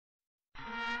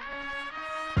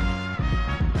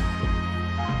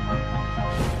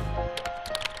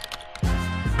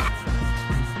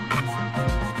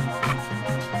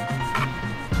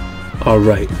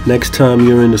Alright, next time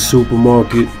you're in the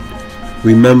supermarket,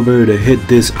 remember to hit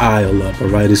this aisle up.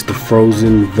 Alright, it's the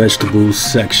frozen vegetables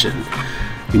section.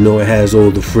 You know, it has all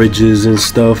the fridges and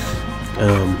stuff.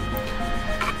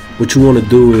 What you want to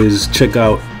do is check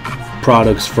out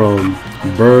products from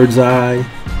Bird's Eye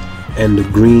and the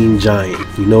Green Giant.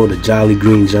 You know, the Jolly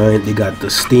Green Giant. They got the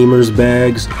steamers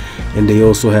bags, and they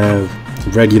also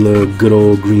have regular good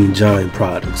old Green Giant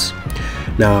products.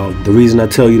 Now, the reason I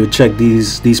tell you to check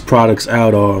these products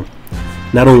out are,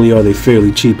 not only are they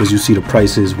fairly cheap, as you see the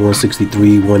price is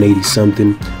 $163, $180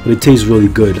 something, but it tastes really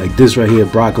good. Like this right here,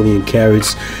 broccoli and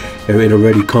carrots, it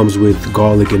already comes with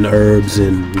garlic and herbs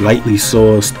and lightly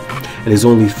sauced, and it's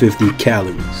only 50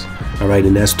 calories. Alright,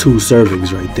 and that's 2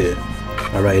 servings right there.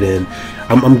 Alright, and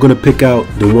I'm gonna pick out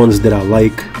the ones that I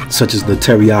like, such as the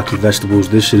teriyaki vegetables.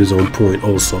 This shit is on point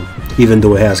also, even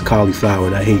though it has cauliflower,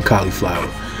 and I hate cauliflower.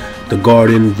 The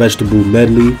garden vegetable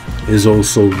medley is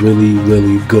also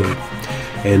really good,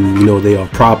 and you know, they are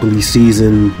properly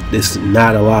seasoned. There's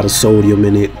not a lot of sodium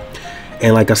in it,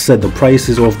 and like I said, the price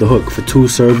is off the hook. For 2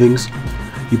 servings,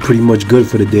 you're pretty much good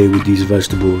for the day with these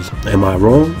vegetables. Am I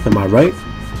wrong? Am I right?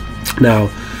 Now,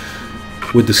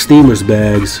 with the steamers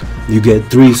bags, you get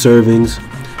 3 servings.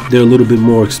 They're a little bit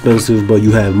more expensive, but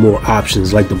you have more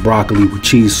options, like the broccoli with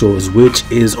cheese sauce, which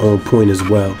is on point as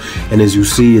well. And as you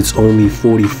see, it's only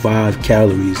 45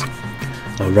 calories.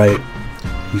 Alright,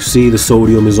 you see the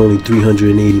sodium is only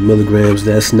 380 milligrams.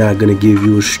 That's not going to give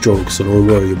you a stroke, so don't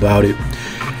worry about it.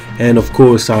 And of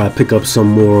course, I pick up some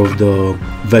more of the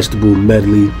vegetable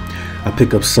medley. I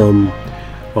pick up some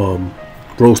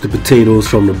roasted potatoes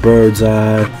from the Bird's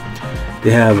Eye.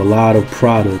 They have a lot of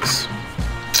products.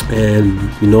 And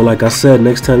you know, like I said,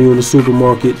 next time you're in the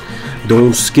supermarket,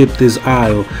 don't skip this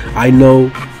aisle. I know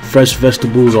fresh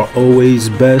vegetables are always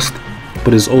best,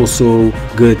 but it's also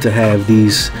good to have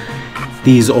these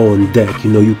on deck.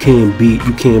 You know, you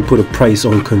can't put a price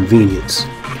on convenience.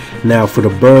 Now for the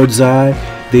Bird's Eye,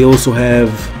 they also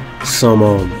have some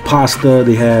pasta.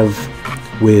 They have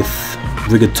with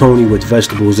rigatoni with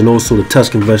vegetables, and also the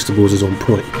Tuscan vegetables is on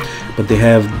point. But they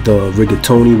have the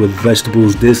rigatoni with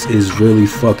vegetables. This is really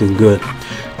fucking good.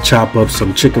 Chop up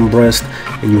some chicken breast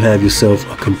and you have yourself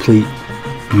a complete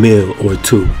meal or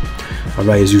 2.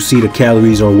 Alright, as you see, the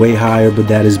calories are way higher, but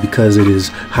that is because it is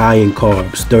high in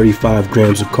carbs. 35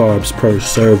 grams of carbs per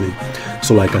serving.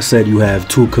 So like I said, you have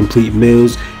 2 complete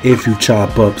meals if you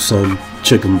chop up some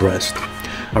chicken breast.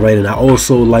 Alright, and I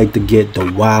also like to get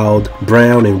the wild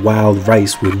brown and wild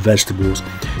rice with vegetables.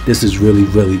 This is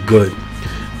really good.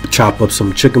 Chop up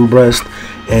some chicken breast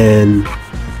and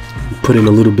put in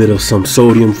a little bit of some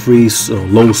sodium free,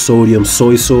 low sodium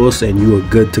soy sauce, and you are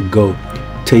good to go.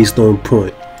 Taste on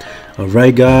point.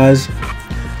 Alright guys,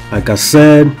 like I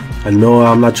said, I know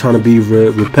I'm not trying to be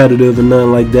repetitive or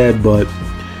nothing like that, but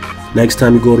next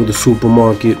time you go to the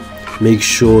supermarket, make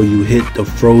sure you hit the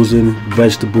frozen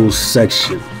vegetables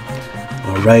section.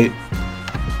 Alright,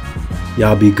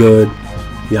 y'all be good,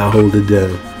 y'all hold it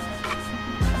down.